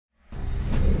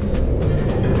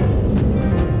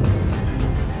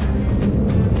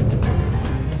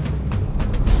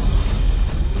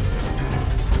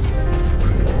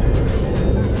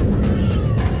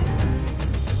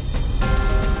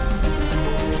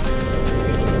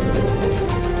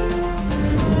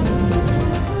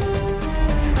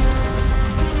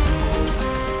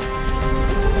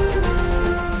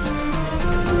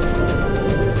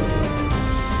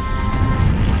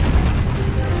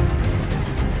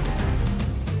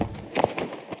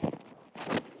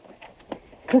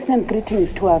Christian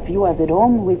greetings to our viewers at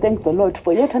home. We thank the Lord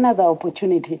for yet another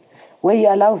opportunity where He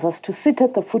allows us to sit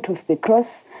at the foot of the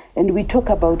cross and we talk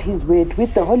about His word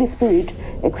with the Holy Spirit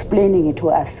explaining it to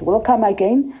us. Welcome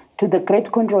again to the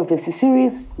Great Controversy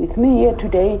series. With me here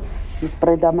today is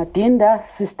Brother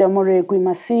Madinda, Sister Morekwi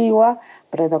Masiwa,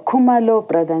 Brother Kumalo,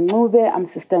 Brother Ncube. I'm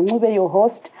Sister Ncube, your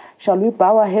host. Shall we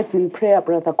bow our heads in prayer?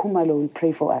 Brother Kumalo will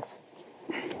pray for us.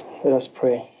 Let us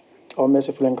pray. Our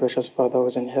merciful and gracious Father who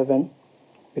is in heaven,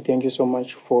 we thank you so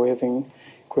much for having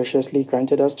graciously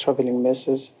granted us traveling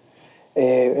mercies,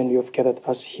 and you have gathered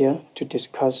us here to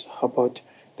discuss about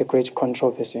the great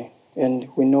controversy. And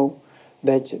we know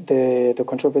that the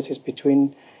controversy is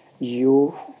between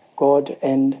you, God,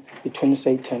 and between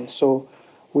Satan. So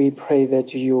we pray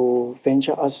that you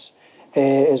venture us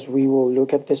as we will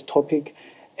look at this topic,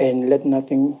 and let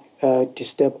nothing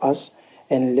disturb us,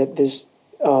 and let this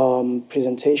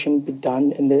presentation be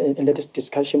done, and let this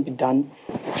discussion be done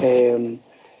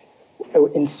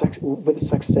with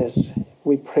success.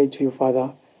 We pray to you,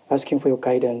 Father, asking for your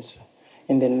guidance.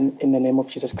 In the name of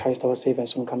Jesus Christ, our Savior and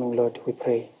soon coming Lord, we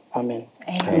pray. Amen.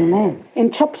 Amen.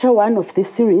 In chapter 1 of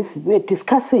this series, we're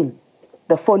discussing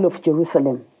the fall of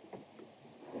Jerusalem.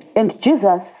 And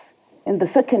Jesus, in the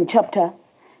second chapter,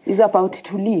 is about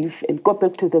to leave and go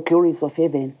back to the glories of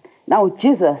heaven. Now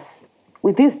Jesus,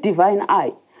 with his divine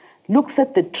eye, looks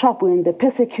at the trouble and the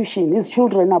persecution his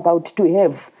children are about to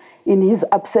have in his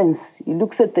absence. He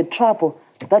looks at the trouble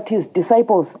that his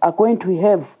disciples are going to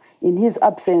have in his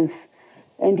absence,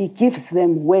 and he gives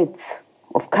them words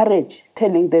of courage,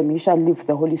 telling them he shall leave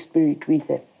the Holy Spirit with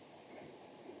them.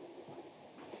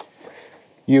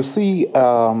 You see,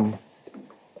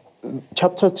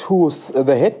 chapter 2,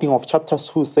 the heading of chapter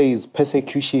 2 says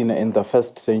persecution in the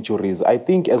first centuries. I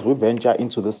think as we venture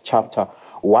into this chapter,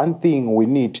 one thing we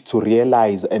need to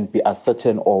realize and be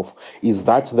certain of is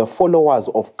that the followers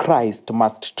of Christ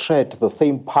must tread the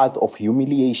same path of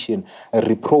humiliation,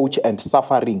 reproach, and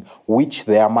suffering which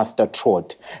their master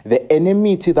trod. The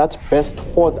enmity that burst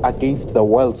forth against the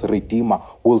world's Redeemer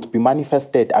will be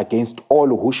manifested against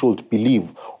all who should believe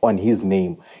on his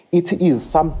name. It is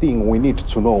something we need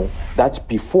to know, that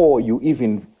before you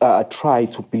even try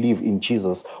to believe in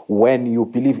Jesus, when you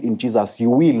believe in Jesus, you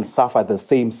will suffer the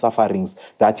same sufferings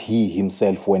that he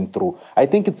himself went through. I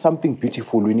think it's something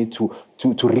beautiful we need to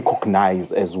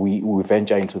recognize as we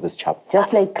venture into this chapter.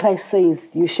 Just like Christ says,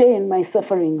 you share in my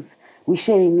sufferings, we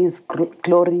share in his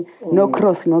glory, no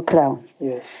cross, no crown.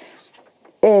 Yes.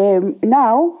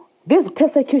 Now, these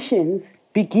persecutions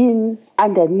begin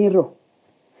under Nero,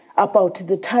 about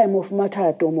the time of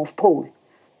martyrdom of Paul.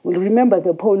 We'll remember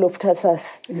the Paul of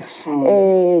Tarsus. Yes.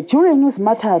 During his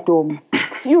martyrdom,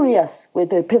 furious were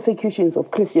the persecutions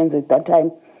of Christians at that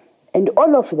time, and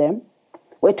all of them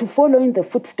were to follow in the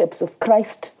footsteps of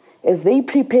Christ as they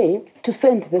prepare to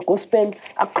send the gospel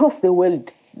across the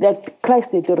world, that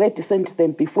Christ had already sent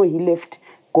them before he left,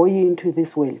 going into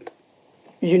this world.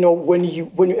 You know, when you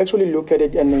actually look at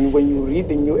it, and then when you read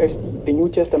the New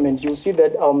Testament, you see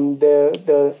that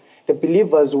the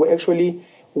believers were actually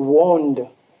warned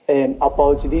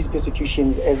about these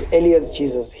persecutions as early as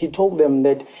Jesus. He told them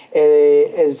that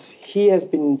as he has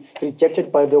been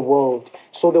rejected by the world,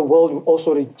 so the world will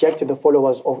also reject the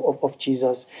followers of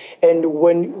Jesus. And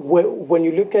when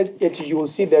you look at it, you will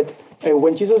see that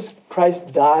when Jesus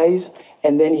Christ dies,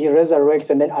 and then he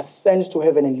resurrects and then ascends to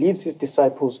heaven and leaves his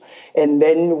disciples. And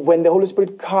then when the Holy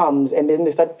Spirit comes and then they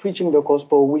start preaching the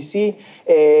gospel, we see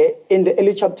in the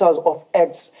early chapters of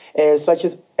Acts, such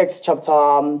as Acts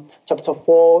chapter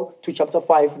 4 to chapter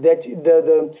 5, that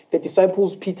the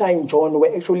disciples, Peter and John,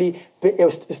 were actually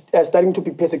starting to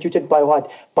be persecuted by what?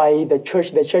 By the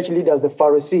church leaders, the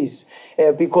Pharisees.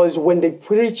 Because when they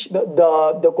preached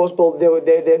the gospel,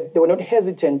 they were not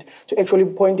hesitant to actually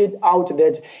point it out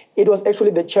that it was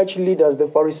actually the church leaders, the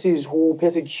Pharisees, who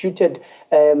persecuted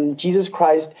Jesus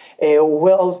Christ,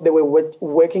 whilst they were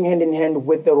working hand in hand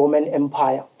with the Roman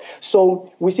Empire.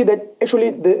 So we see that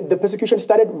actually the persecution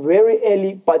started very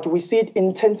early, but we see it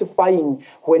intensifying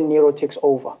when Nero takes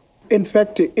over. In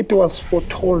fact, it was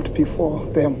foretold before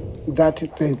them that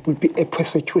there will be a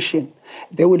persecution.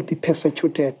 They will be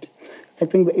persecuted. I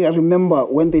remember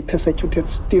when they persecuted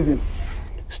Stephen.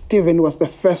 Stephen was the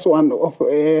first one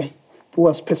who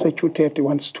was persecuted,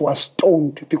 was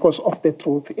stoned because of the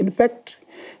truth. In fact,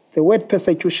 the word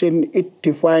persecution, it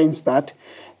defines that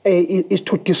it is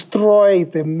to destroy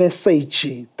the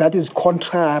message that is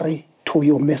contrary to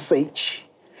your message.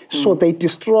 So they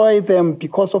destroy them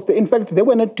because of in fact, they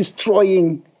were not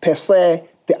destroying per se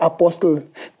the apostle,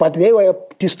 but they were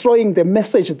destroying the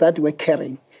message that they were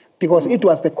carrying. because it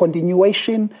was the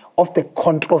continuation of the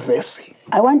controversy.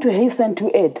 I want to hasten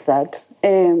to add that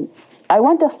I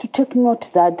want us to take note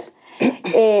that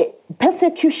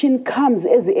persecution comes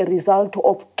as a result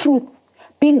of truth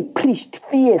being preached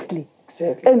fiercely.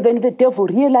 Exactly. And then the devil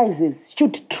realizes,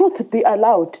 should truth be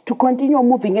allowed to continue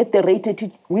moving at the rate at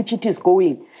which it is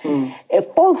going, a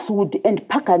falsehood and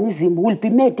paganism will be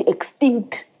made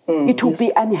extinct. It will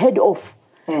be unheard of.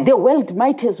 The world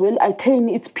might as well attain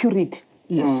its purity.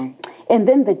 Yes. And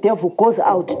then the devil goes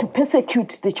out to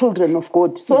persecute the children of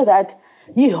God, so that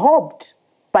he hoped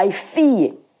by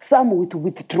fear some would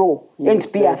withdraw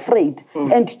and be afraid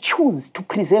and choose to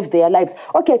preserve their lives.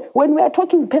 Okay, when we are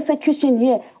talking persecution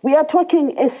here, we are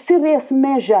talking a serious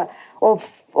measure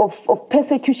of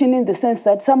persecution, in the sense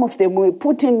that some of them were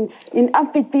put in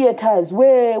amphitheaters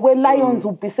where lions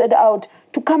would be set out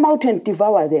to come out and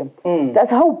devour them.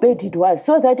 That's how bad it was,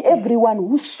 so that everyone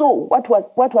who saw what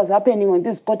was happening on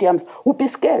these podiums would be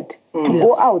scared to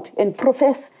go out and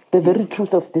profess the very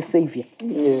truth of the Savior.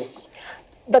 Yes.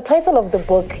 The title of the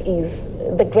book is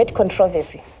The Great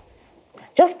Controversy.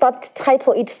 Just that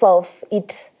title itself,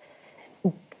 it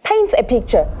paints a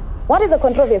picture. What is a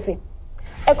controversy?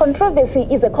 A controversy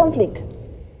is a conflict.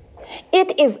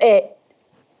 It is a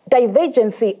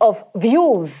divergency of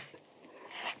views.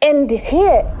 And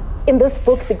here in this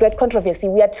book, The Great Controversy,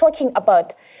 we are talking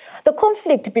about the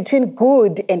conflict between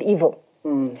good and evil.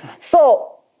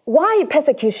 So why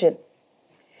persecution?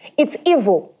 It's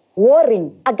evil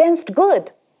warring against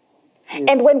good. Yes.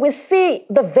 And when we see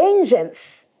the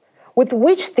vengeance with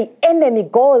which the enemy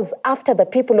goes after the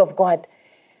people of God,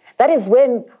 that is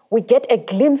when we get a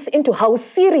glimpse into how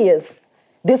serious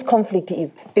this conflict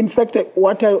is. In fact,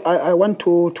 what I want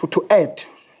to add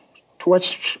to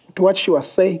what she was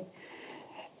saying,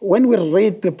 when we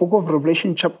read the book of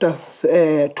Revelation chapter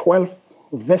 12,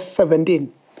 verse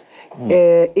 17,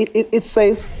 it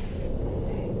says,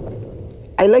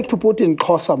 I like to put in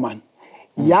Xhosa man,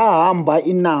 yahamba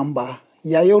inamba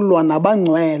yayolwa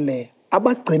nabangcwele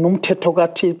abagcina umthetho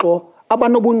kaThixo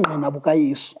abanobungqina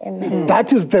bukaYesu.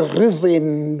 That is the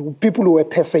reason people were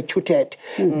persecuted.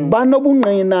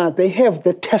 Banobungqina, they have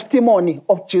the testimony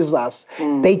of Jesus.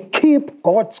 They keep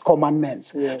God's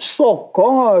commandments. Yes. So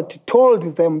God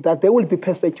told them that they will be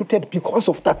persecuted because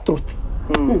of that truth.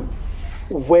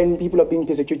 When people are being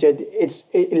persecuted, it's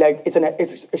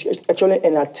actually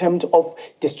an attempt of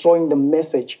destroying the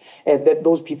message that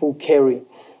those people carry.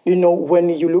 You know, when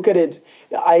you look at it,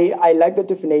 I like the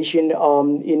definition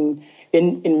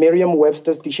in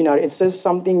Merriam-Webster's dictionary. It says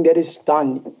something that is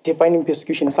done, defining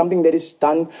persecution, something that is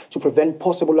done to prevent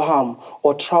possible harm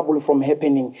or trouble from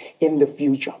happening in the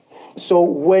future. So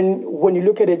when you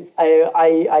look at it,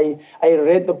 I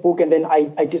read the book, and then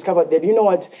I discovered that, you know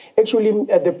what, actually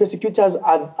the persecutors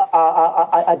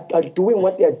are doing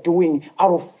what they are doing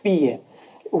out of fear.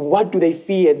 What do they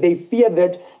fear? They fear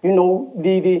that, you know,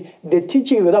 the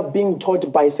teachings that are being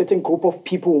taught by a certain group of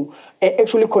people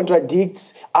actually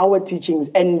contradicts our teachings,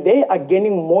 and they are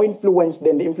gaining more influence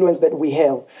than the influence that we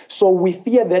have. So we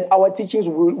fear that our teachings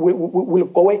will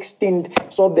go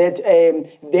extinct, so that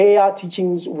their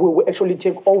teachings will actually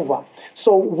take over.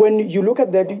 So when you look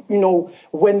at that, you know,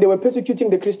 when they were persecuting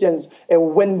the Christians,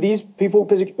 when these people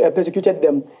persecuted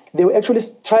them, they were actually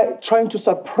trying to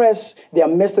suppress their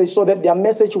message, so that their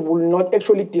message will not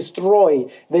actually destroy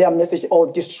their message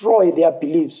or destroy their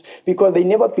beliefs, because they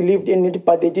never believed in it,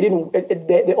 but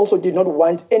they also did not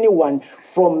want anyone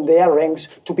from their ranks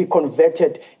to be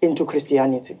converted into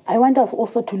Christianity. I want us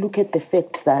also to look at the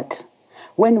fact that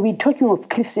when we're talking of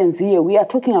Christians here, we are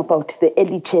talking about the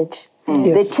early church.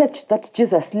 The church that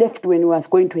Jesus left when he was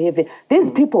going to heaven. These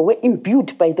people were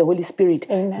imbued by the Holy Spirit.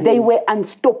 They were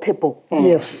unstoppable.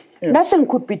 Yes. Nothing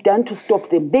could be done to stop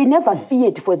them. They never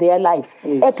feared for their lives.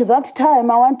 At that time,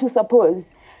 I want to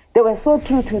suppose they were so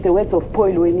true to the words of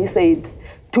Paul when he said,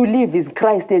 to live is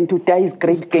Christ and to die is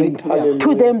great gain.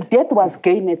 To them, death was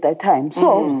gain at that time.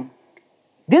 So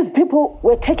these people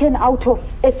were taken out of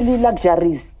earthly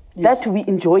luxuries that we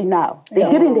enjoy now. They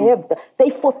didn't have that. They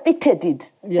forfeited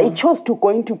it. They chose to go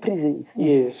into prisons,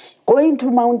 go into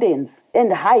mountains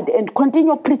and hide and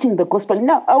continue preaching the gospel.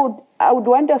 Now, I would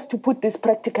want us to put this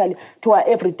practically to our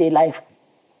everyday life.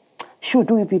 Should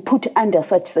we be put under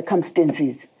such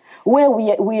circumstances where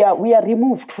we are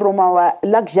removed from our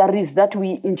luxuries that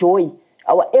we enjoy,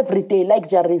 our everyday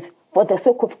luxuries, for the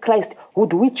sake of Christ,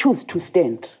 would we choose to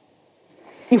stand?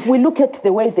 If we look at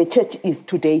the way the church is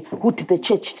today, would the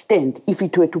church stand if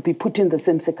it were to be put in the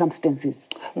same circumstances?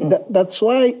 That's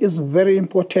why it's very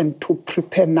important to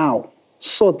prepare now.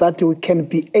 so that we can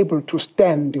be able to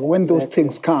stand when those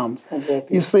things come.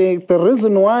 Exactly. You see, the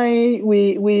reason why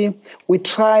we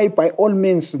try by all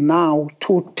means now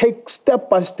to take step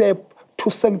by step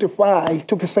to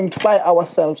sanctify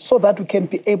ourselves so that we can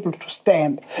be able to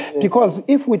stand. Exactly. Because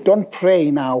if we don't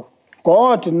pray now,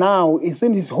 God now is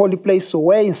in his holy place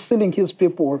where he's sealing his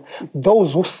people,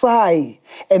 those who sigh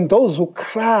and those who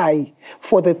cry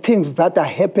for the things that are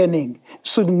happening.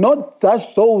 So not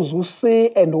just those who see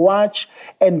and watch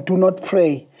and do not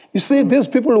pray. You see, these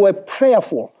people were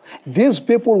prayerful. These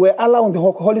people were allowing the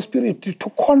Holy Spirit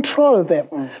to control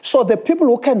them. So the people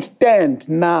who can stand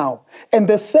now, and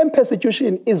the same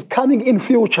persecution is coming in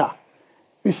future.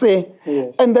 You see,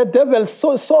 yes. And the devil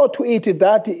saw to it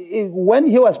that when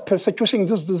he was persecuting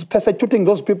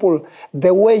those people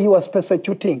the way he was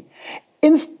persecuting,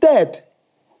 instead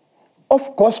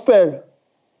of gospel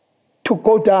to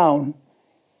go down,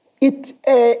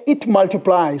 it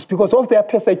multiplies. Because of their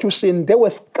persecution, they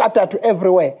were scattered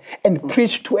everywhere and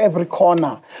preached to every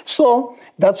corner. So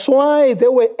that's why they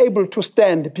were able to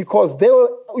stand, because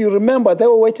you remember, they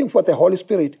were waiting for the Holy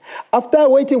Spirit. After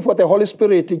waiting for the Holy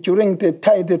Spirit during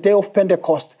the day of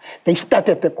Pentecost, they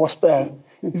started the gospel.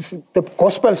 The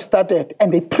gospel started,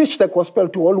 and they preached the gospel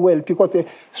to all world because the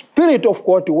Spirit of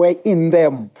God were in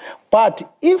them.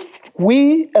 But if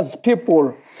we as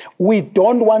people, we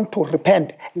don't want to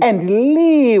repent and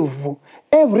leave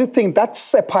everything that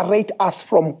separates us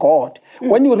from God.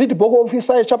 When you read the book of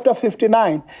Isaiah chapter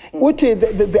 59,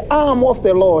 the arm of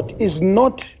the Lord is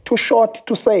not too short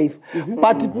to save,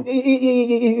 but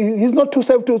he's not too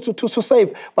safe to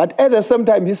save. But at the same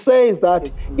time, he says that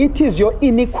it is your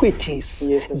iniquities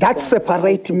that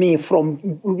separate me from,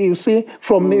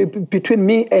 between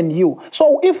me and you.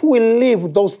 So if we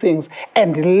leave those things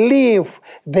and live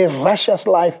the righteous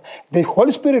life, the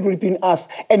Holy Spirit will be in us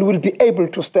and will be able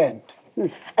to stand.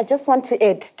 I just want to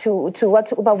add to what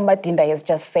Madinda has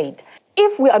just said.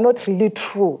 If we are not really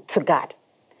true to God,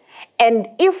 and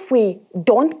if we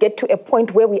don't get to a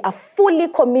point where we are fully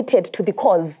committed to the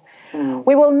cause,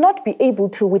 we will not be able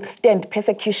to withstand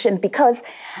persecution, because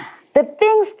the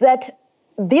things that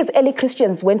these early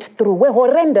Christians went through were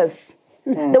horrendous.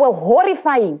 They were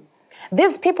horrifying.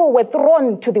 These people were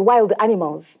thrown to the wild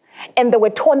animals, and they were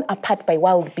torn apart by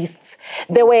wild beasts.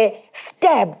 They were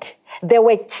stabbed. They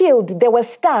were killed, they were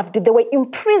starved, they were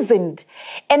imprisoned,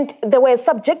 and they were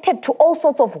subjected to all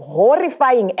sorts of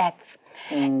horrifying acts.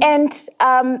 And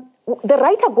the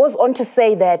writer goes on to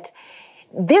say that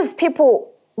these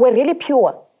people were really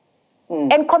pure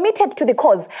and committed to the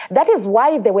cause. That is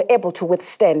why they were able to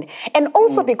withstand. And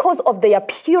also because of their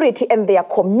purity and their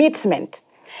commitment,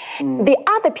 the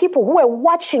other people who were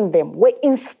watching them were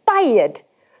inspired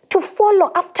to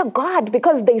follow after God,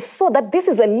 because they saw that this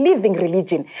is a living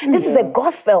religion. This is a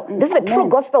gospel. This is a true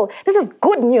gospel. This is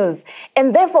good news.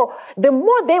 And therefore, the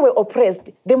more they were oppressed,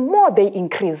 the more they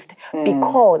increased,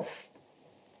 because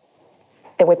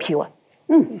they were pure.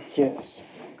 Yes.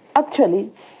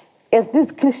 Actually, as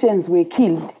these Christians were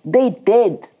killed, they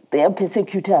dared their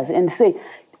persecutors and said,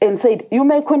 you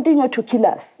may continue to kill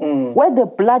us. Where the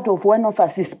blood of one of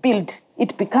us is spilled,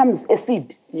 it becomes a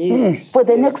seed for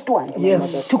the next one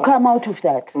to come out of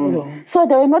that. So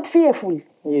they were not fearful.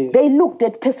 They looked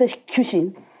at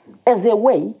persecution as a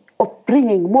way of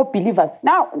bringing more believers.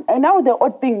 Now the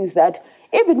odd thing is that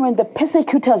even when the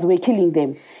persecutors were killing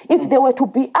them, if they were to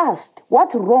be asked,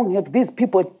 what wrong have these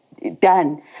people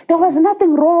done? There was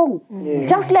nothing wrong.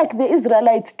 Just like the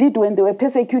Israelites did when they were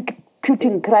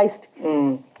persecuting Christ.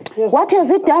 What has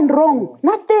it done wrong?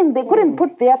 Nothing. They couldn't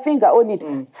put their finger on it.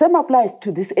 Same applies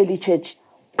to this early church,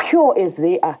 pure as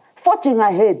they are, forging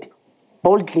ahead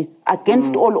boldly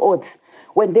against all odds.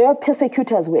 When their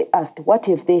persecutors were asked, what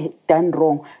have they done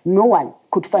wrong? No one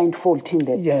could find fault in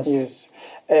them. Yes.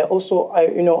 Also,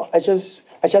 I just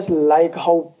like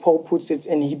how Paul puts it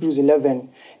in Hebrews 11,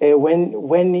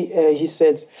 when he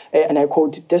said, and I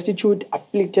quote, destitute,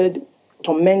 afflicted,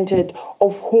 tormented,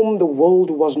 of whom the world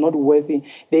was not worthy.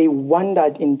 They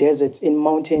wandered in deserts, in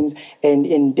mountains, and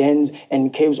in dens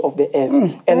and caves of the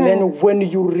earth. And then when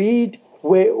you read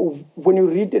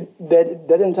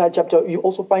that entire chapter, you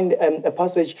also find a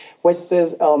passage where it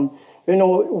says,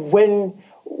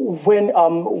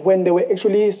 when they were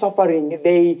actually suffering,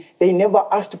 they never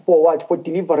asked for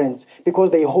deliverance,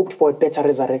 because they hoped for a better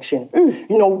resurrection.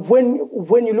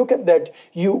 When you look at that,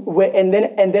 and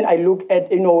then I look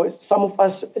at some of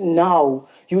us now,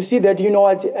 you see that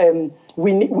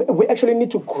we actually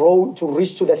need to grow to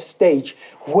reach to that stage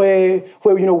where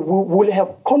we will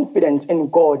have confidence in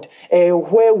God,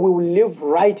 where we will live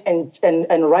right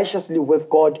and righteously with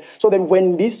God, so that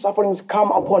when these sufferings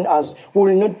come upon us, we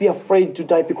will not be afraid to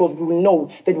die, because we will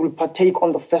know that we will partake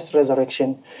on the first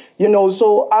resurrection.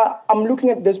 So I'm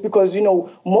looking at this because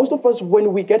most of us,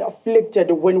 when we get afflicted,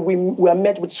 when we are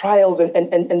met with trials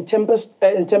and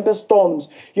tempest storms,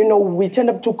 we tend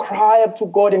up to cry up to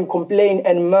God and complain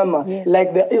and murmur, yes,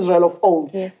 like the Israel of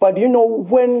old. Yes. But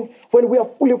when we are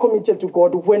fully committed to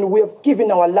God, when we have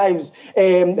given our lives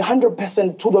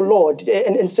 100% to the Lord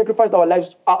and sacrificed our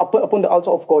lives upon the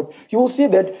altar of God, you will see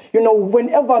that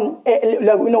whenever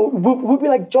we'll be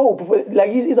like Job.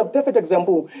 Like he's a perfect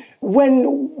example.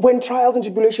 When trials and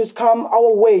tribulations come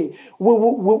our way, we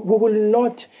will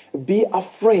not be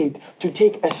afraid to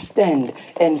take a stand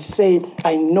and say,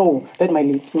 I know that my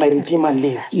Redeemer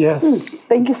lives. Yes.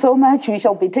 Thank you so much. We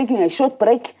shall be taking a short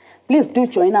break. Please do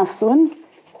join us soon.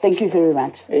 Thank you very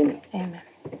much. Amen. Amen.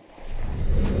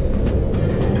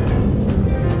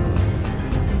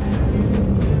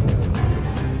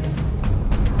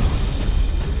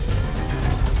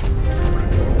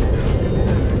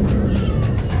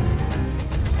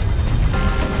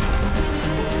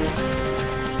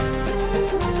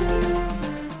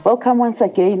 Welcome once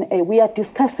again. We are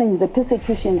discussing the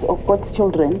persecutions of God's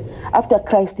children after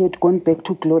Christ had gone back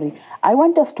to glory. I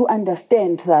want us to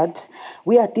understand that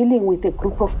we are dealing with a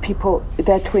group of people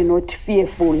that were not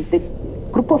fearful, the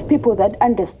group of people that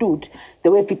understood they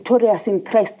were victorious in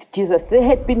Christ Jesus. They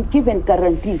had been given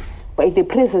guarantee by the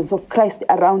presence of Christ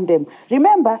around them.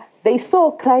 Remember, they saw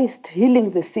Christ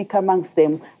healing the sick amongst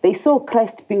them. They saw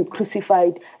Christ being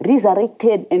crucified,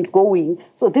 resurrected, and going.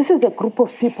 So this is a group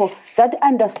of people that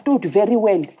understood very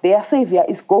well their Savior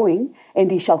is going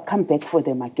and he shall come back for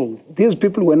them again. These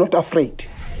people were not afraid.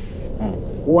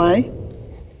 Why?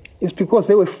 It's because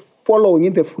they were following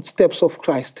in the footsteps of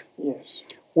Christ. Yes.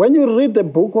 When you read the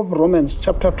book of Romans,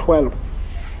 chapter 12,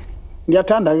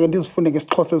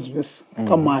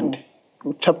 command,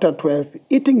 chapter 12,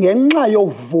 ithi ngenxa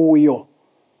yovuyo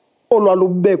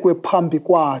olwalubekwe phambi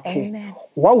kwakhe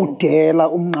wawudela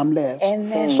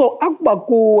umnqamlezo. So akuba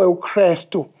kuwe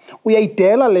uKristu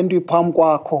uyayidela lento iphambi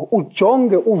kwakho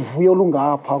ujonge uvuyo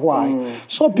lungapha kwayo.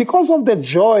 So because of the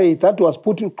joy that was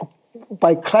put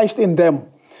by Christ in them,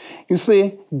 you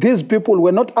see, these people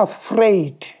were not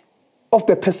afraid of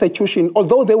the persecution,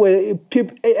 although they were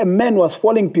a man was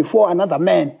falling before another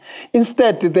man.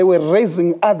 Instead, they were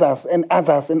raising others and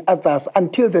others and others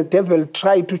until the devil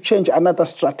tried to change another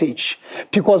strategy.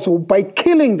 Because by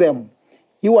killing them,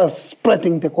 he was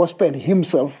spreading the gospel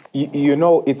himself.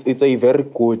 It's a very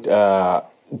good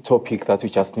topic that we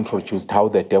just introduced, how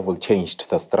the devil changed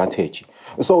the strategy.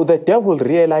 So the devil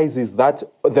realizes that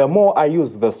the more I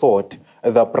use the sword,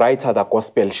 the brighter the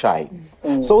gospel shines.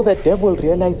 So the devil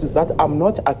realizes that I'm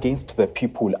not against the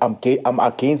people, I'm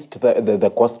against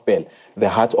the gospel, the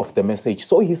heart of the message.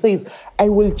 So he says, I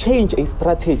will change a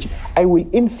strategy. I will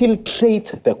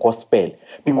infiltrate the gospel.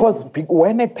 Because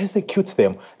when I persecute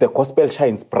them, the gospel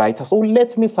shines brighter. So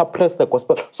let me suppress the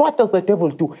gospel. So what does the devil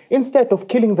do? Instead of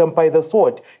killing them by the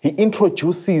sword, he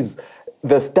introduces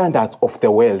the standards of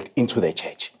the world into the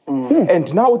church.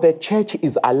 And now the church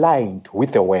is aligned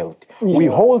with the world. We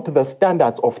hold the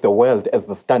standards of the world as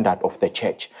the standard of the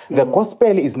church. The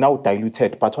gospel is now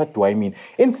diluted. But what do I mean?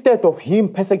 Instead of him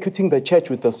persecuting the church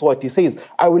with the sword, he says,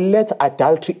 I will let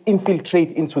adultery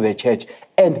infiltrate into the church,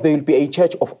 and there will be a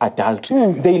church of adultery.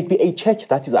 There will be a church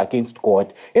that is against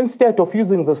God. Instead of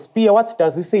using the spear, what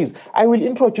does he say? I will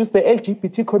introduce the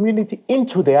LGBT community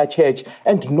into their church,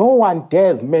 and no one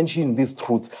dares mention these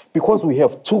truths because we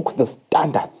have took the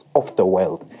standards of the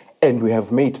world and we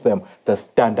have made them the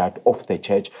standard of the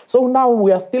church. So now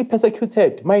we are still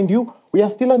persecuted. Mind you, we are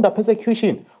still under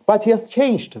persecution, but he has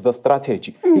changed the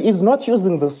strategy. He is not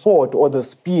using the sword or the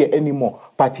spear anymore,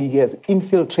 but he has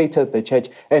infiltrated the church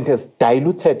and has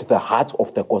diluted the heart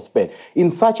of the gospel in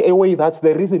such a way that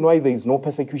the reason why there is no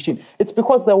persecution, it's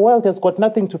because the world has got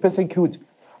nothing to persecute.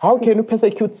 How can you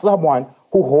persecute someone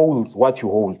who holds what you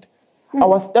hold?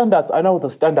 Our standards are now the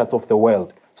standards of the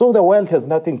world. So the world has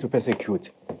nothing to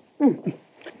persecute.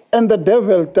 And the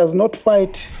devil does not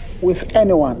fight with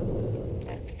anyone,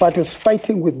 but is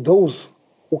fighting with those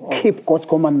who keep God's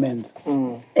commandments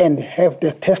and have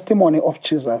the testimony of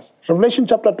Jesus. Revelation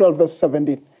chapter 12, verse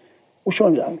 17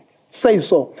 says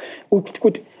so.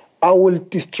 I will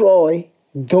destroy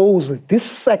this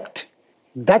sect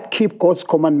that keep God's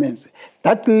commandments,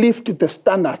 that lift the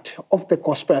standard of the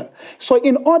gospel. So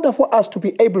in order for us to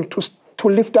be able to to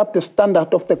lift up the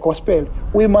standard of the gospel,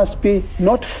 we must be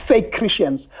not fake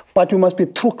Christians, but we must be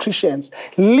true Christians.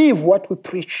 Live what we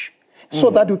preach so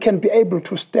that we can be able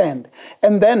to stand.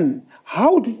 And then,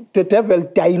 how did the devil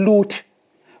dilute?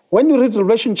 When you read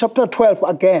Revelation chapter 12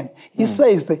 again, he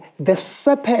says the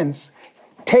serpents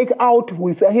take out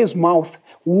with his mouth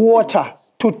water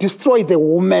to destroy the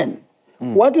woman.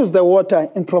 What is the water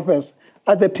in Proverbs?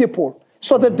 Are the people.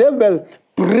 So the devil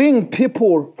bring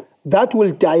people that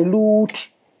will dilute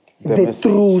the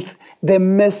truth, the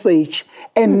message.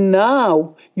 And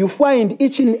now you find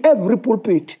each and every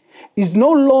pulpit is no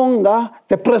longer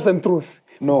the present truth.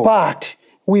 No. But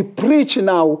we preach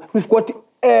now. We've got,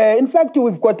 in fact,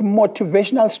 we've got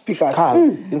motivational speakers.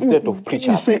 Instead of You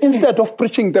preachers. see, instead of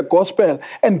preaching the gospel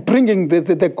and bringing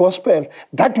the gospel,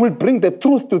 that will bring the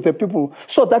truth to the people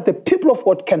so that the people of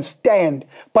God can stand.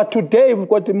 But today we've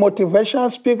got the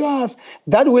motivational speakers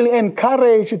that will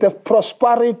encourage the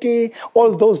prosperity,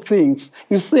 all those things.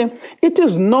 You see, it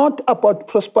is not about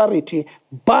prosperity,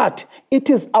 but it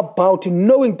is about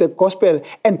knowing the gospel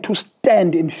and to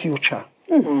stand in future.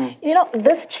 You know,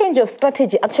 this change of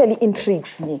strategy actually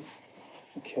intrigues me.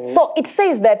 Okay. So it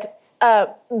says that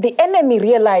the enemy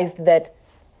realized that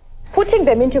putting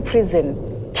them into prison,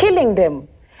 killing them,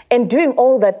 and doing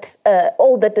all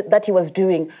that he was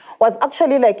doing was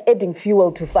actually like adding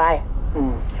fuel to fire.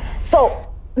 So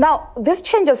now this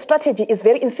change of strategy is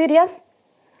very insidious,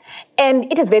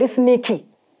 and it is very sneaky.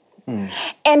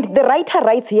 And the writer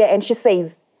writes here, and she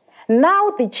says,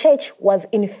 now the church was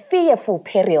in fearful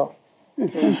peril.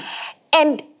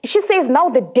 And she says now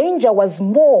the danger was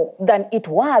more than it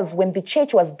was when the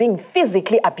church was being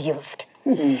physically abused.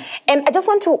 And I just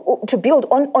want to build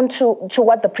on to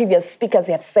what the previous speakers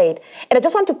have said. And I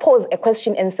just want to pose a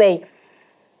question and say,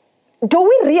 do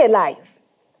we realize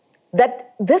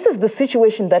that this is the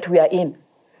situation that we are in?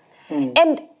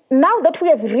 And now that we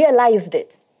have realized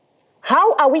it,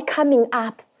 how are we coming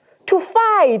up to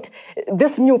fight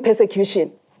this new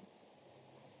persecution?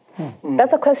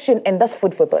 That's a question, and that's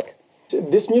food for thought.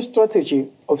 This new strategy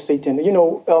of Satan, you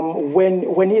know,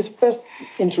 when he's first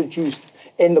introduced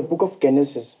in the book of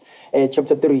Genesis,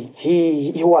 chapter 3,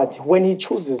 when he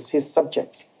chooses his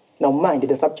subjects, now mind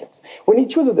the subjects, when he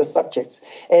chooses the subjects,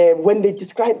 when they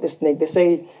describe the snake, they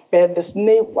say the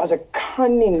snake was a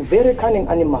cunning, very cunning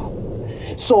animal.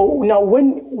 So now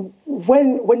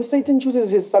when Satan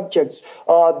chooses his subjects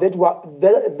that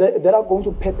are going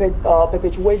to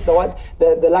perpetuate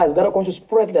the lies, that are going to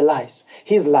spread the lies,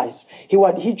 his lies,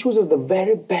 he chooses the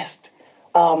very best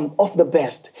of the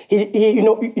best. He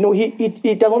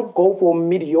doesn't go for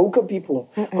mediocre people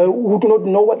who do not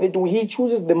know what they do. He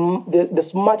chooses the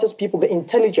smartest people, the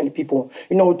intelligent people,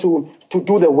 to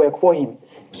do the work for him.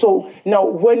 So now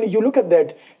when you look at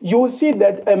that, you will see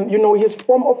that, his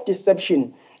form of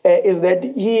deception is that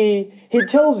he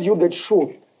tells you the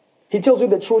truth. He tells you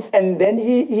the truth, and then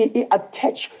he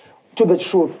attach to the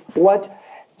truth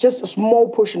just a small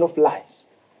portion of lies,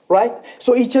 right?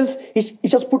 So he just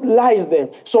put lies there.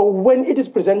 So when it is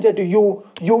presented to you,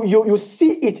 you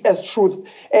see it as truth,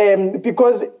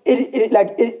 because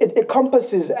it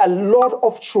encompasses a lot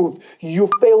of truth. You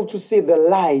fail to see the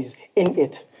lies in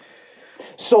it.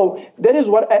 So that is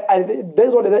what I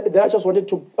just wanted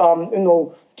to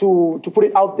put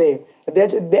it out there.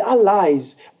 That there are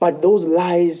lies, but those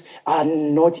lies are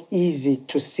not easy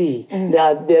to see.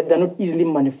 They're not easily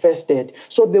manifested.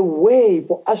 So the way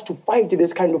for us to fight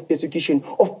this kind of persecution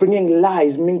of bringing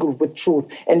lies mingled with truth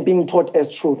and being taught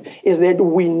as truth is that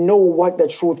we know what the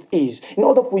truth is. In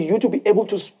order for you to be able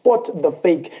to spot the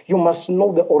fake, you must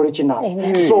know the original.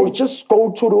 Amen. So just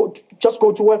go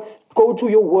to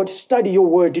your word, study your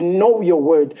word, know your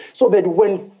word, so that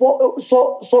when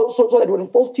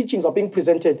false teachings are being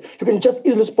presented, you can just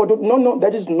easily spot it. No,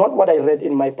 that is not what I read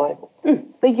in my Bible.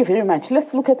 Thank you very much.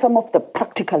 Let's look at some of the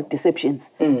practical deceptions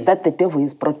that the devil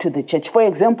has brought to the church. For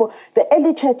example, the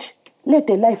early church led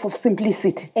a life of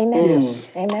simplicity. Amen. Yes.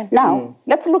 Amen. Now,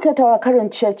 let's look at our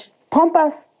current church.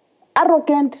 Pompous,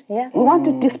 arrogant, Yeah. we want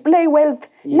to display wealth,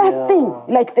 nothing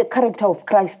like the character of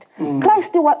Christ.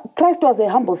 Christ was a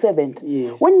humble servant.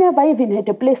 Yes. We never even had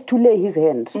a place to lay his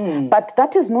hand. But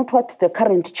that is not what the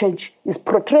current church is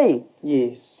portraying.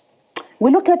 Yes. We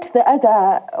look at the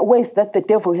other ways that the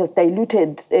devil has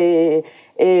diluted the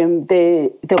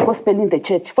gospel in the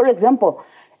church. For example,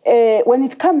 when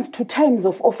it comes to times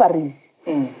of offering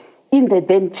in the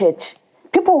then church,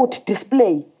 people would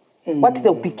display what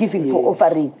they'll be giving for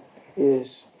offering.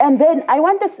 Yes. And then I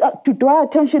want us to draw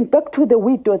attention back to the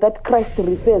widow that Christ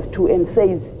refers to and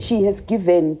says she has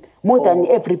given more than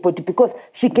everybody because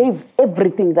she gave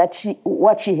everything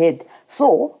what she had.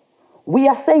 So we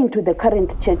are saying to the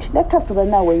current church, let us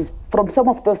run away from some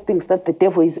of those things that the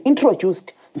devil is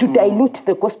introduced to dilute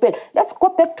the gospel. Let's go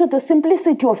back to the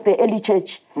simplicity of the early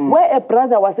church, where a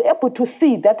brother was able to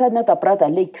see that another brother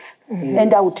lacks.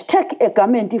 And I would take a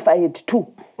garment if I had two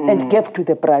and give to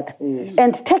the brother.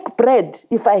 And take bread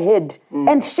if I had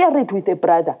and share it with a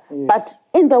brother. But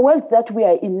in the world that we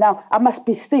are in now, I must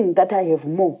be seeing that I have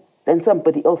more than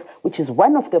somebody else, which is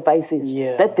one of the vices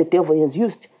that the devil has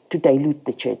used to dilute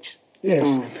the church.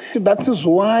 Yes, that is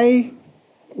why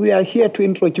we are here to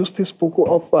introduce this book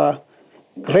of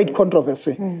great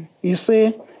controversy. You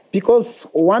see, because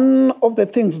one of the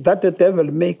things that the devil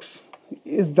makes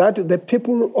is that the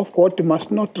people of God must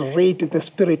not read the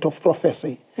spirit of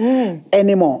prophecy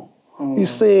anymore. You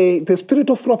see, the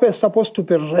spirit of prophecy is supposed to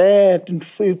be read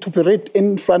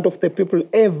in front of the people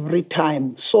every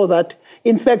time, so that,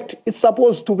 in fact, it's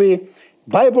supposed to be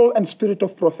Bible and spirit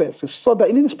of prophecy. So that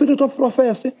in the spirit of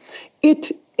prophecy,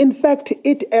 it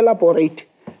elaborates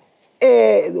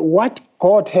what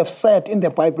God has said in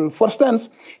the Bible. For instance,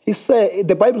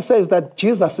 the Bible says that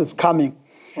Jesus is coming.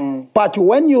 But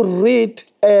when you read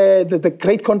the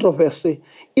great controversy,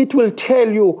 it will tell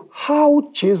you how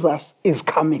Jesus is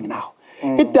coming now.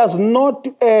 It does not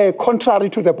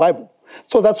contrary to the Bible.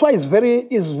 So that's why it's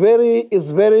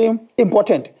very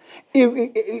important.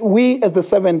 If we as the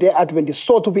Seventh-day Adventists,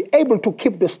 so to be able to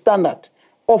keep the standard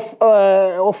of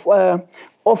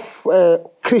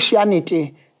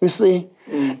Christianity, you see,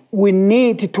 we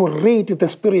need to read the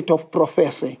spirit of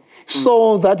prophecy,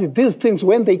 so that these things,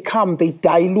 when they come, they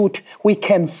dilute. We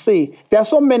can see. There are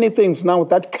so many things now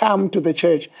that come to the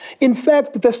church. In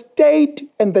fact, the state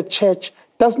and the church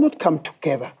does not come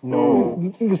together.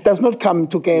 No. It does not come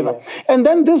together. Yeah. And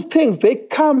then these things, they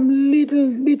come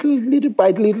little by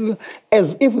little,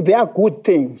 as if they are good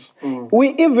things. We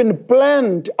even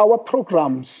blend our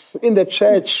programs in the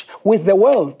church with the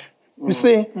world. You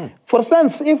see, for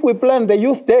instance, if we plan the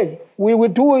Youth Day, we will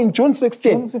do in June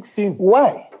 16. June 16.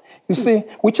 Why? You see,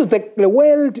 which is the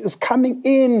world is coming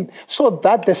in, so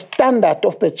that the standard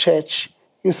of the church,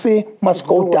 you see, must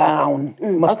go down.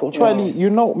 Actually, you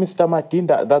know, Mr.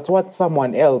 Madinda, that's what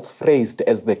someone else phrased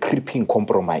as the creeping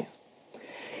compromise.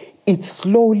 It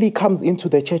slowly comes into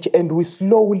the church and we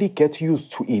slowly get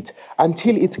used to it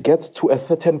until it gets to a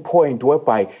certain point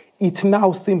whereby it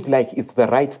now seems like it's the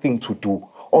right thing to do.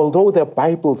 Although the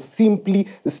Bible simply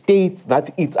states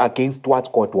that it's against what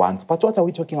God wants. But what are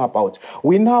we talking about?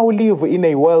 We now live in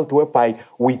a world whereby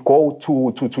we go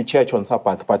to church on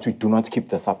Sabbath, but we do not keep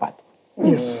the Sabbath.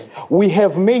 Yes. We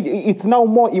have made it's now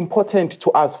more important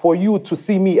to us for you to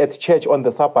see me at church on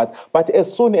the Sabbath, but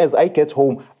as soon as I get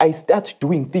home, I start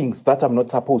doing things that I'm not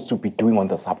supposed to be doing on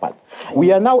the Sabbath.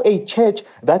 We are now a church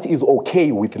that is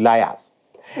okay with liars.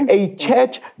 A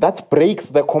church that breaks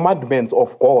the commandments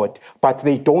of God, but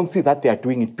they don't see that they are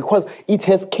doing it because it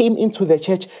has came into the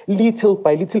church little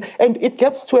by little, and it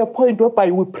gets to a point whereby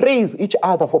we praise each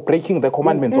other for breaking the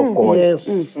commandments of God.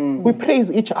 Yes. We praise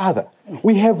each other.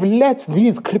 We have let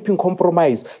these creeping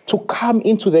compromise to come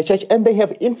into the church, and they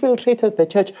have infiltrated the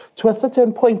church to a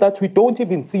certain point that we don't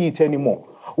even see it anymore.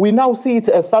 We now see it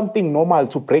as something normal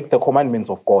to break the commandments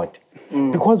of God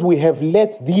because we have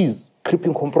let these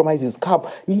creeping compromises come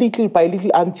little by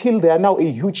little until they are now a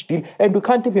huge deal and we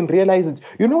can't even realize it.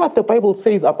 You know what the Bible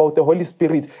says about the Holy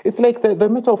Spirit? It's like the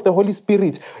matter of the Holy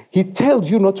Spirit. He tells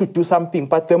you not to do something,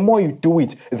 but the more you do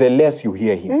it, the less you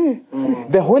hear him.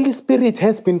 The Holy Spirit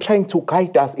has been trying to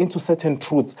guide us into certain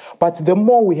truths, but the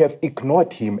more we have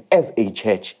ignored him as a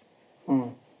church,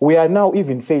 we are now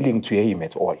even failing to hear him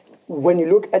at all. When you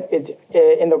look at it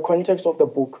in the context of the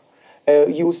book,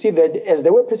 you'll see that as they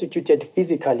were persecuted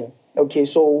physically, okay,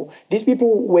 so these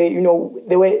people were,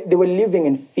 they were living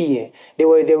in fear. They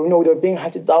were being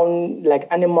hunted down like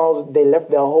animals. They left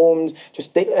their homes to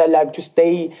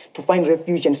to find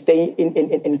refuge and stay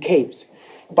in caves.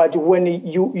 But when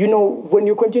when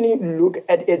you continue to look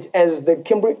at it as the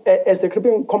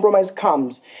creeping compromise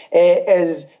comes,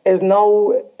 as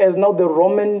now the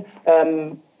Roman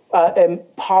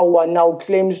power now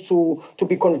claims to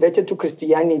be converted to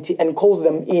Christianity and calls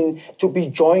them in to be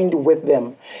joined with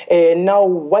them. And now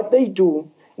what they do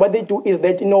is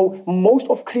that most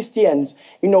of Christians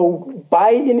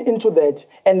buy into that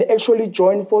and actually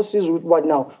join forces with what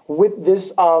now with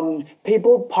this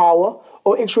papal power,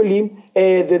 or actually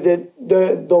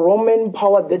the Roman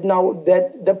power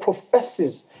that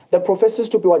professes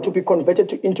to be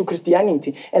converted into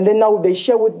Christianity, and then now they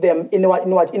share with them in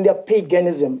their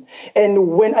paganism. And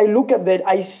when I look at that,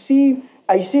 I see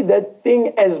I see that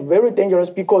thing as very dangerous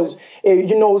because,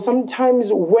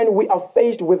 sometimes when we are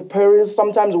faced with perils,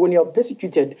 sometimes when you are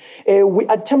persecuted, we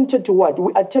are tempted to what?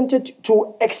 We are tempted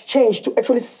to exchange, to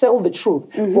actually sell the truth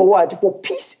for what? For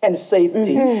peace and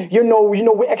safety.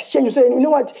 We exchange, you say, you know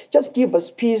what? Just give us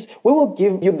peace. We will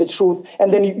give you the truth,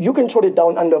 and then you can trot it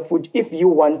down underfoot if you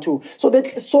want to. So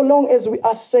that so long as we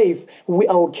are safe, we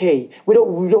are okay. We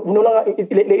don't no longer,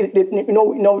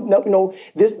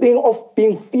 this thing of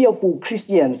being fearful Christians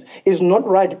is not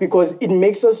right because it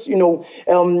makes us,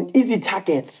 easy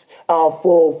targets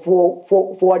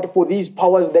for these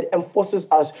powers that enforces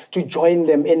us to join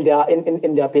them in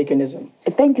their paganism.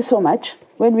 Thank you so much.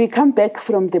 When we come back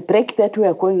from the break that we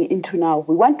are going into now,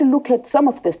 we want to look at some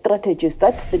of the strategies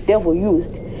that the devil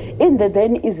used in the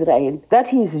then Israel, that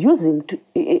he is using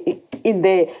in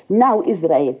the now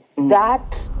Israel,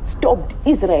 that stopped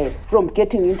Israel from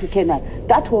getting into Canaan,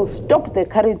 that will stop the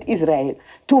current Israel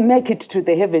to make it to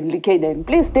the heavenly Canaan.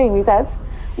 Please stay with us.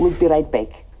 We'll be right back.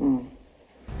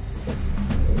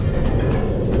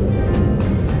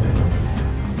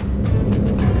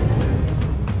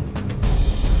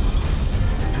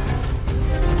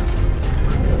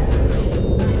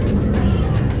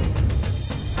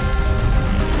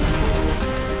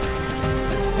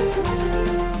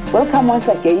 Welcome once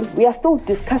again. We are still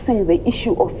discussing the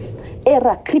issue of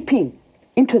error creeping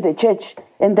into the church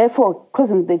and therefore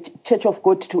causing the church of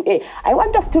God to err. I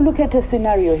want us to look at a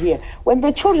scenario here. When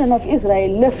the children of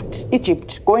Israel left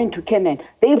Egypt going to Canaan,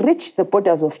 they reached the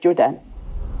borders of Jordan.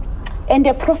 And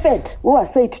a prophet who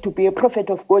was said to be a prophet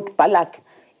of God, Balak,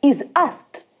 is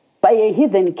asked by a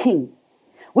heathen king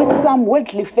with some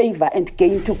worldly favor and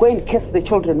gain to go and curse the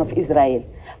children of Israel.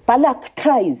 Balak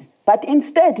tries, but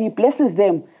instead he blesses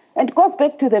them and goes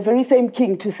back to the very same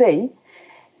king to say,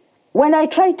 when I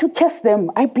try to curse them,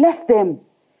 I bless them.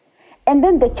 And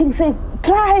then the king says,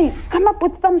 try, come up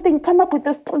with something, come up with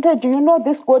a strategy. You know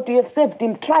this God, you have saved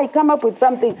him, try, come up with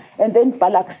something. And then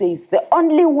Balak says, the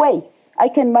only way I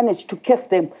can manage to curse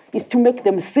them is to make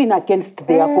them sin against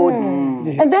their God.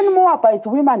 Yes. And then Moabites,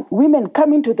 women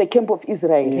come into the camp of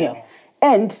Israel. Yeah.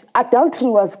 And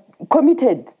adultery was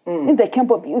committed in the camp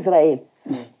of Israel.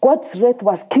 God's wrath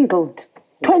was kindled.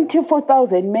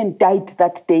 24,000 men died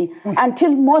that day until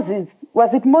Moses,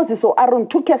 was it Moses or Aaron,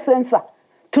 took a censer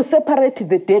to separate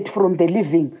the dead from the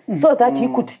living so that he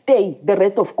could stay the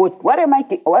wrath of God. What am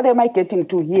I getting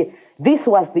to here? This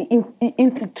was the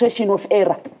infiltration of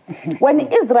error. When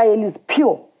Israel is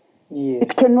pure,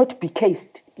 it cannot be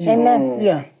cased. Amen.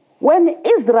 Yeah. When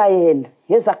Israel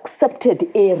has accepted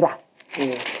error,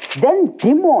 then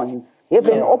demons have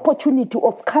an opportunity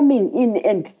of coming in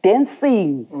and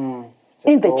dancing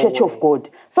in the church of God.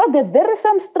 So the very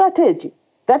same strategy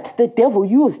that the devil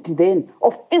used then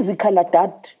of physical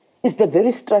adultery is the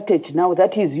very strategy now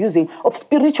that he's using of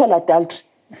spiritual adultery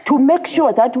to make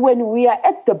sure that when we are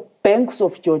at the banks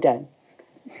of Jordan,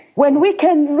 when we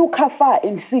can look afar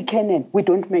and see Canaan, we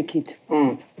don't make it.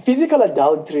 Physical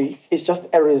adultery is just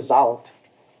a result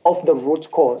of the root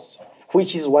cause,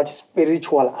 which is what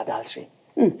spiritual adultery.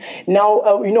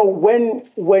 Now,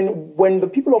 when the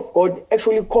people of God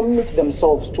actually commit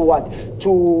themselves to what?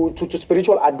 To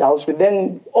spiritual adultery,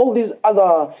 then all these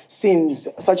other sins,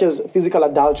 such as physical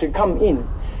adultery, come in.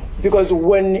 Because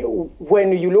when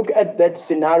you look at that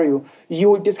scenario,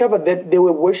 you will discover that they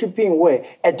were worshipping where?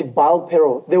 At Baal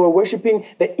Peor. They were worshipping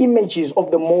the images of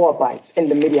the Moabites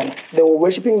and the Midianites. They were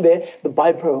worshipping the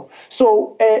Baal Peor.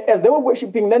 So as they were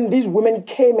worshipping, then these women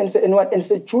came and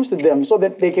seduced them so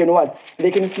that they can what?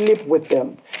 They can sleep with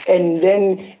them. And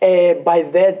then by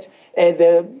that,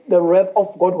 the wrath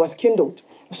of God was kindled.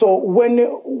 So when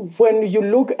you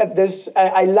look at this,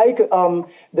 I like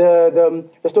the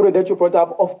story that you brought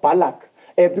up of Balak.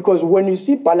 Because when you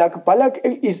see Balak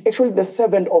is actually the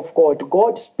servant of God.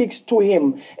 God speaks to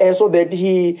him so that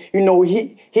he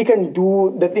can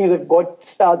do the things that God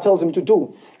tells him to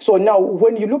do. So now,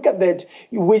 when you look at that,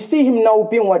 we see him now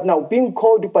being what now? Being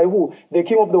called by who? The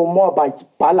king of the Moabites,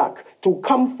 Balak, to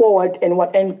come forward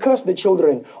and curse the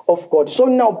children of God. So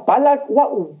now Balak,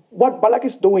 what Balak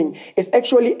is doing is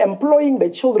actually employing the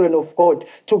children of God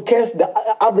to curse the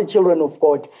other children of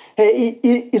God. He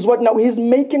is what now? He's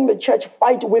making the church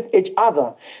fight with each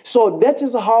other. So that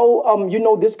is how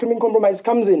this screaming compromise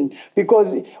comes in,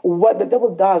 because what the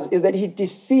devil does is that he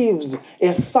deceives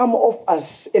some of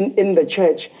us in the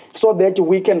church so that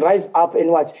we can rise up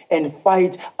and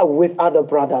fight with other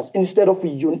brothers instead of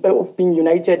being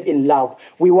united in love.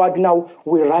 We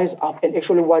rise up and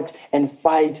actually and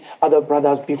fight other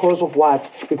brothers because of what?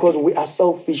 Because we are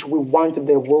selfish. We want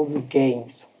the worldly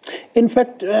gains. In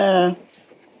fact, the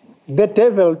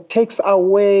devil takes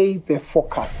away the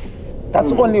focus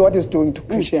That's only what it's doing to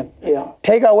Christian. Yeah.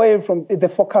 Take away from the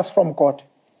focus from God.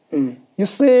 You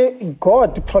see,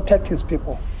 God protect his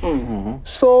people.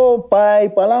 So by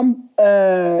Balak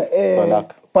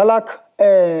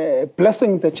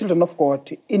blessing the children of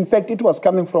God, in fact, it was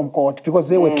coming from God because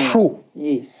they were true.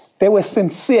 Yes. They were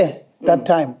sincere that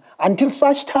time. Until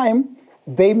such time,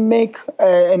 they make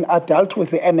an adult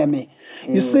with the enemy.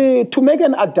 You see, to make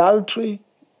an adultery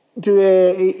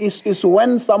is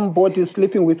when somebody is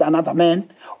sleeping with another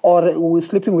man or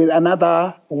sleeping with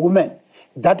another woman.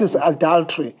 That is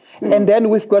adultery. And then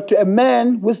we've got a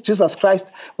man who is Jesus Christ.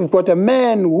 We've got a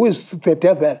man who is the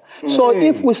devil. So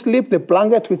if we sleep the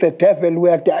blanket with the devil,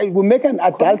 we make an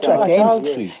adultery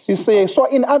against. You see. So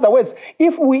in other words,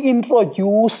 if we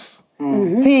introduce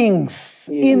things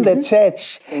in the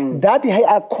church that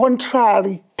are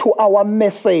contrary to our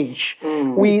message,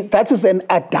 that is an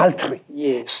adultery.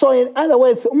 Yes. So in other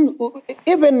words,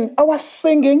 even our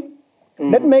singing,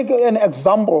 let's make an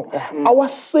example. Our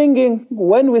singing,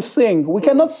 when we sing, we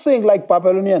cannot sing like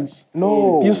Babylonians.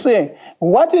 No. You see,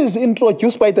 what is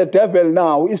introduced by the devil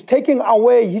now is taking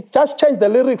away, he just changed the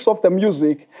lyrics of the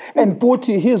music and put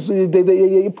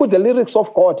the lyrics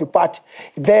of God, but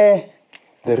the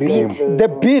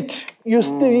beat, you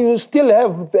still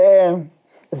have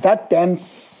that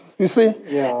dance. You see,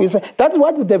 that's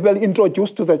what the devil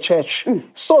introduced to the church,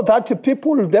 so that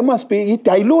people, they must be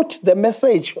dilute the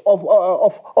message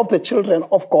of the children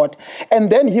of God,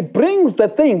 and then he brings the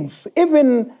things.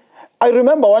 Even I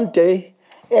remember one day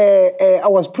I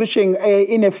was preaching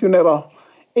in a funeral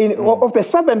of the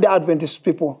Seventh-day Adventist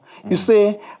people. You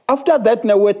see, after that,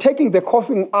 now we're taking the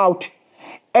coffin out,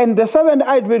 and the Seventh-day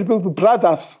Adventist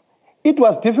brothers, it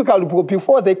was difficult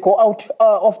before they go out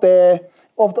of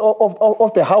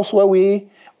the house where we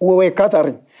were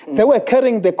gathering. They were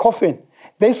carrying the coffin.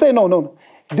 They say, no,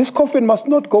 this coffin must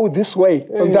not go this way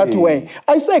or that way.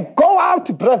 I say, go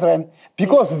out, brethren,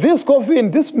 because this coffin,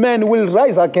 this man will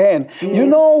rise again. You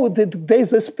know,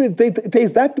 there's a spirit,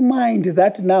 there's that mind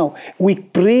that now we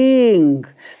bring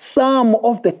some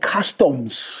of the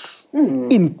customs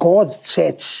in God's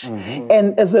church.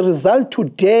 And as a result,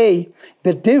 today,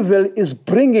 the devil is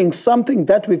bringing something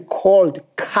that we called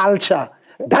culture.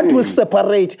 That will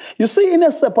separate. You see, in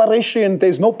a separation,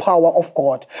 there's no power of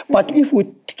God. But if we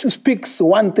speak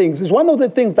one thing, it's one of the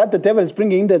things that the devil is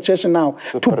bringing in the church now,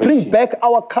 to bring back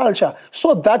our culture,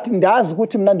 so that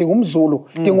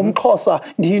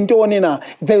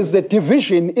there's a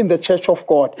division in the church of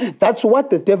God. That's what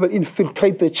the devil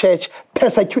infiltrates the church,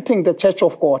 persecuting the church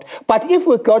of God. But if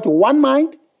we got one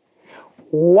mind,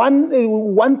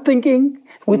 one thinking,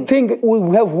 we think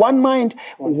we have one mind,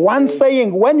 one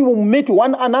saying. When you meet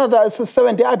one another as a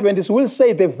Seventh-day Adventist, we'll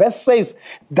say, the verse says,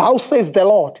 thou says the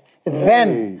Lord,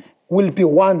 then we'll be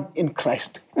one in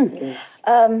Christ.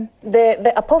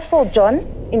 The Apostle John,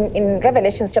 in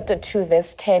Revelation chapter 2,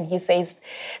 verse 10, he says,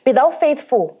 be thou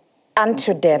faithful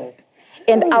unto death,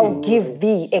 and I'll give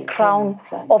thee a crown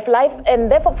of life. And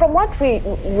therefore, from what we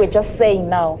were just saying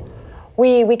now,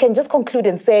 we can just conclude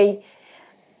and say,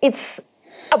 it's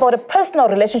about a personal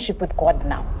relationship with God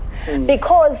now.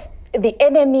 Because the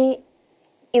enemy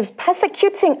is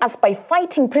persecuting us by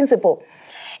fighting principle.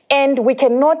 And we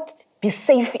cannot be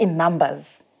safe in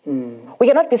numbers. We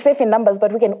cannot be safe in numbers,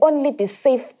 but we can only be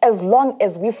safe as long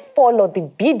as we follow the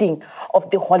bidding of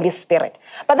the Holy Spirit.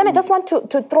 But then I just want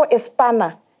to throw a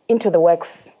spanner into the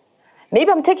works.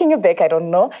 Maybe I'm taking you back, I don't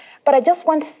know. But I just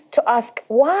want to ask,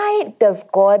 why does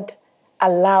God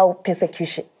allow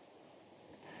persecution?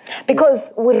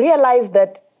 Because we realize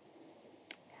that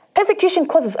persecution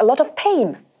causes a lot of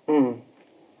pain.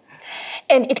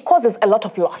 And it causes a lot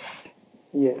of loss.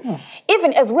 Yes.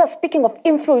 Even as we are speaking of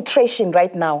infiltration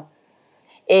right now,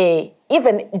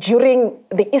 even during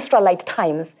the Israelite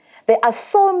times, there are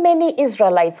so many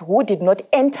Israelites who did not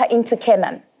enter into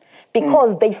Canaan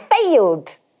because they failed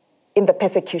in the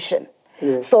persecution.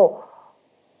 Yes. So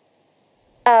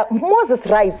Moses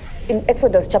writes in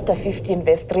Exodus chapter 15,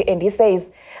 verse 3, and he says,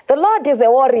 the Lord is a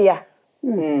warrior.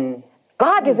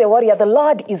 God is a warrior. The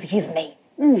Lord is his name.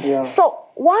 So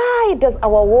why does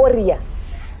our warrior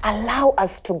allow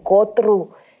us to go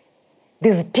through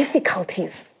these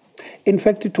difficulties? In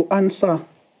fact, to answer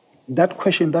that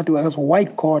question that we asked, why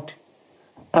God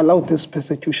allowed this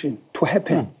persecution to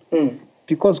happen?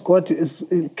 Because God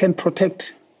can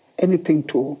protect anything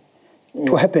to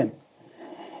happen.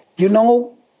 You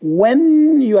know,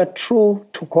 when you are true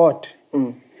to God,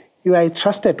 you are a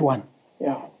trusted one.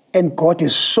 Yeah. And God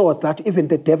is sure that even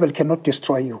the devil cannot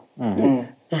destroy you.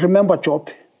 Remember Job?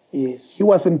 Yes. He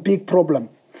was in big problem.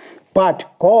 But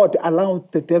God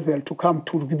allowed the devil to come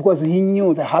to, because he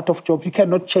knew the heart of Job. He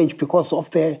cannot change because of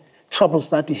the troubles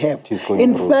that he have. He's going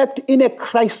In through. fact, in a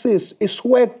crisis is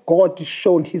where God is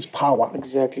shown his power.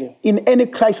 Exactly. In any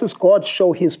crisis, God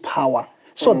show his power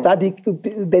so that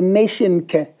the nation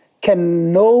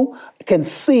can know, can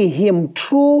see him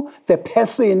through the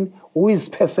person who is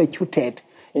persecuted.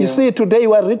 You see, today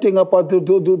we are reading about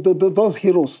those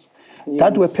heroes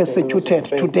that were persecuted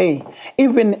today.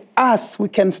 Even us, we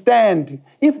can stand.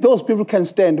 If those people can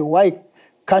stand, why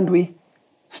can't we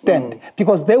stand?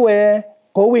 Because they were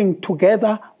going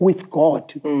together with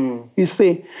God. You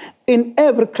see, in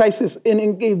every crisis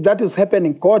that is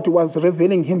happening, God was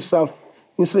revealing himself.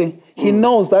 You see, he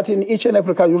knows that in each and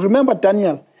every crisis. You remember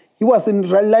Daniel, he was in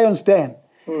lion's den.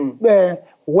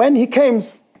 When he came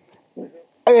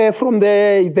from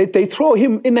they throw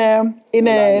him in a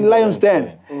lion's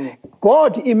den.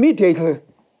 God immediately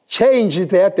changed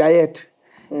their diet.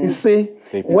 You see,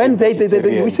 when they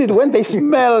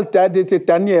smelled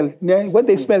Daniel, when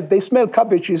they smell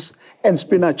cabbages and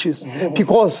spinaches,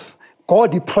 because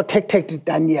God protected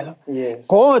Daniel. Yes.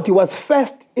 God was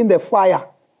first in the fire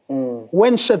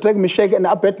when Shadrach, Meshach, and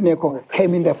Abednego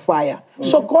came in the fire.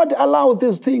 So God allowed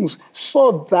these things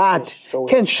so that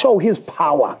can show his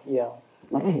power. Yeah.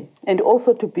 Okay. And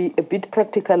also to be a bit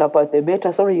practical about the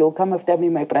matter, sorry, you'll come after me,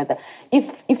 my brother.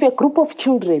 If a group of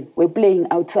children were playing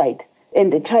outside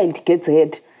and a child gets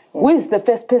hurt, who is the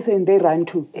first person they run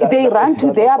to? They run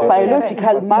to their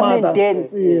biological mom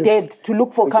and dad to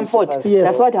look for comfort.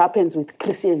 That's what happens with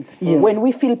Christians. When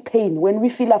we feel pain, when we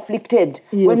feel afflicted,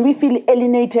 when we feel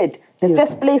alienated, the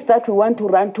first place that we want to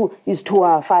run to is to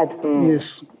our Father.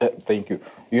 Yes. Thank you.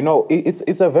 You know,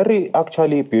 it's a very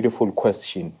actually beautiful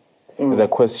question. The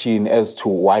question as to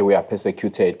why we are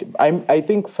persecuted. I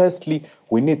think firstly,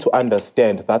 we need to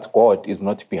understand that God is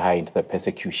not behind the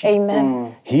persecution.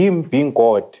 Amen. Him being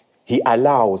God, he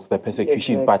allows the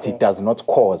persecution, but he does not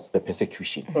cause the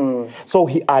persecution. So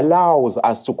he allows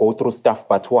us to go through stuff,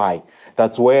 but why?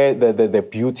 That's where the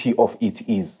beauty of it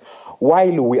is.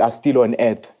 While we are still on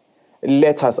earth,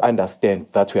 let us understand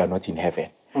that we are not in heaven.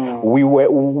 We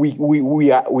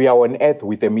are on earth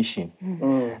with a mission,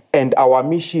 and our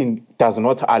mission does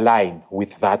not align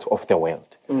with that of the world.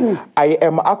 I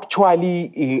am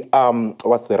actually,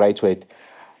 what's the right word?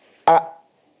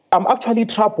 I'm actually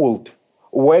troubled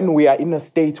when we are in a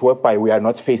state whereby we are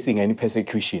not facing any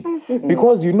persecution.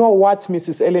 Because you know what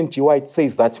Mrs. Ellen G. White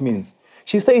says that means?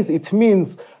 She says it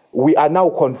means we are now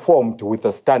conformed with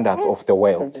the standards of the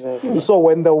world. Exactly. So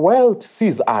when the world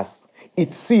sees us,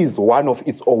 it sees one of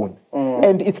its own,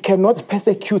 and it cannot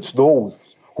persecute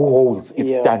those who holds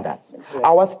its standards. Exactly.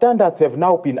 Our standards have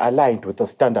now been aligned with the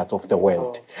standards of the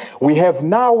world. We have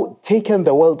now taken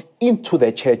the world into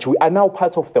the church. We are now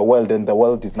part of the world, and the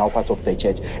world is now part of the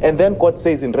church. And then God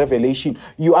says in Revelation,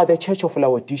 you are the church of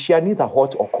Laodicea, neither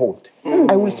hot or cold.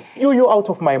 I will spew you out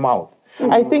of my mouth.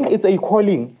 I think it's a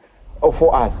calling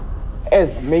for us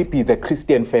as maybe the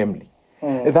Christian family,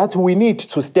 that we need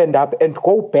to stand up and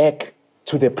go back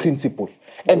to the principle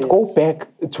and go back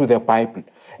to the Bible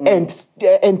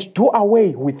and do away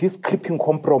with this creeping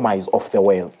compromise of the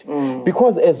world.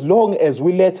 Because as long as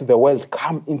we let the world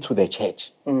come into the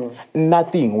church,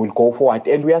 nothing will go forward.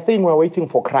 And we are saying we're waiting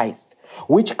for Christ.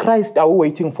 Which Christ are we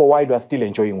waiting for while we are still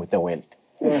enjoying with the world?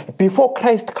 Before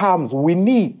Christ comes, we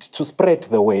need to spread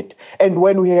the word. And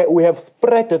when we have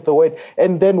spread the word,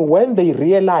 and then when they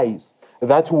realize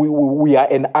that we are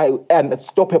an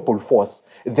unstoppable force,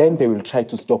 then they will try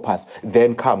to stop us.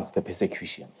 Then comes the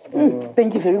persecutions.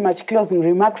 Thank you very much. Closing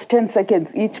remarks, 10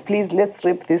 seconds each, please. Let's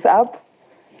wrap this up.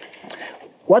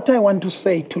 What I want to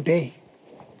say today,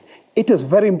 it is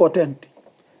very important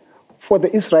for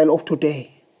the Israel of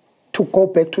today to go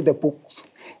back to the books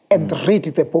and read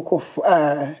the book of,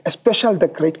 especially the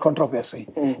Great Controversy,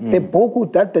 the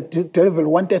book that the devil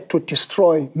wanted to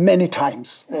destroy many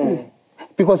times.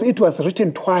 Because it was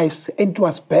written twice and it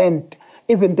was banned.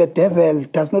 Even the devil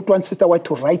does not want Sister White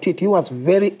to write it. He was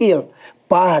very ill.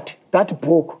 But that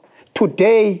book,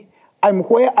 today, I'm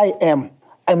where I am.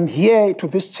 I'm here to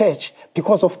this church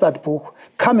because of that book,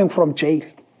 coming from jail.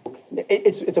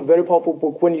 It's a very powerful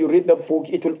book. When you read the book,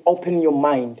 it will open your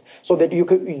mind so that you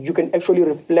can actually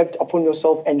reflect upon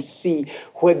yourself and see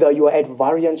whether you are at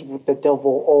variance with the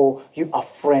devil or you are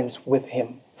friends with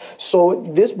him. So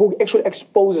this book actually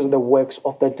exposes the works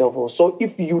of the devil. So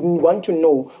if you want to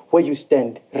know where you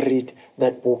stand, read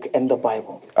that book and the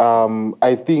Bible.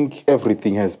 I think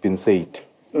everything has been said.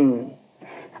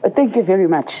 Thank you very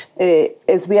much.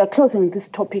 As we are closing this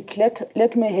topic,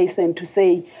 let me hasten to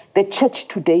say the church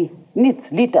today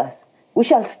needs leaders. We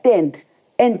shall stand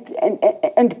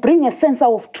and bring a sense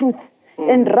of truth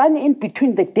and run in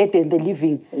between the dead and the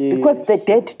living. Because the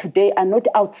dead today are not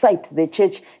outside the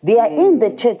church. They are in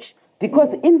the church.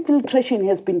 Because infiltration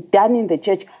has been done in the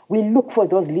church, we look for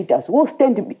those leaders who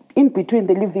stand in between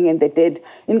the living and the dead.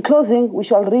 In closing, we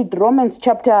shall read Romans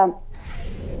chapter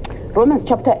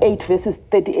 8, verses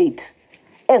 38.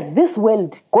 As this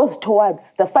world goes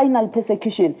towards the final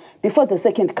persecution before the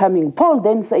second coming, Paul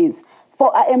then says,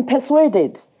 "For I am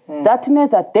persuaded that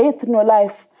neither death nor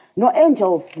life, no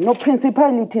angels, no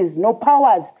principalities, no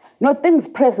powers, no things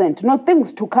present, no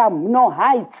things to come, no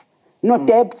heights, no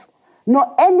depths,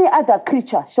 nor any other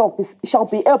creature shall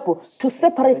be able to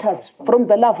separate us from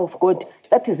the love of God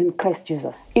that is in Christ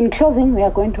Jesus." In closing, we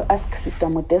are going to ask Sister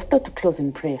Modesto to close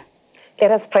in prayer.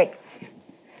 Let us pray.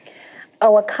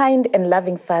 Our kind and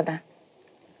loving Father,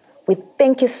 we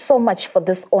thank you so much for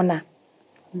this honor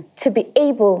to be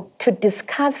able to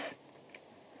discuss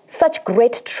such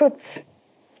great truths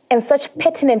and such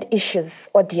pertinent issues,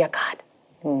 oh dear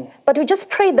God. But we just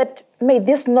pray that may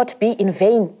this not be in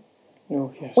vain.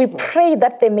 Oh, yes, we Lord. pray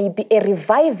that there may be a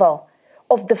revival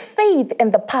of the faith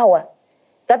and the power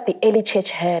that the early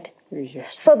church had.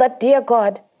 Yes. So that, dear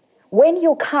God, when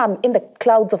you come in the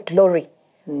clouds of glory,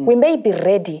 we may be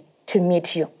ready to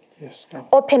meet you. Yes, Lord.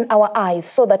 Open our eyes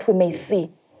so that we may see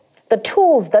the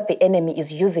tools that the enemy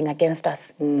is using against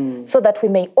us, so that we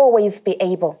may always be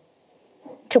able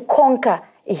to conquer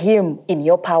him in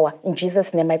your power. In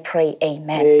Jesus' name I pray,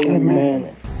 amen.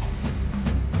 Amen.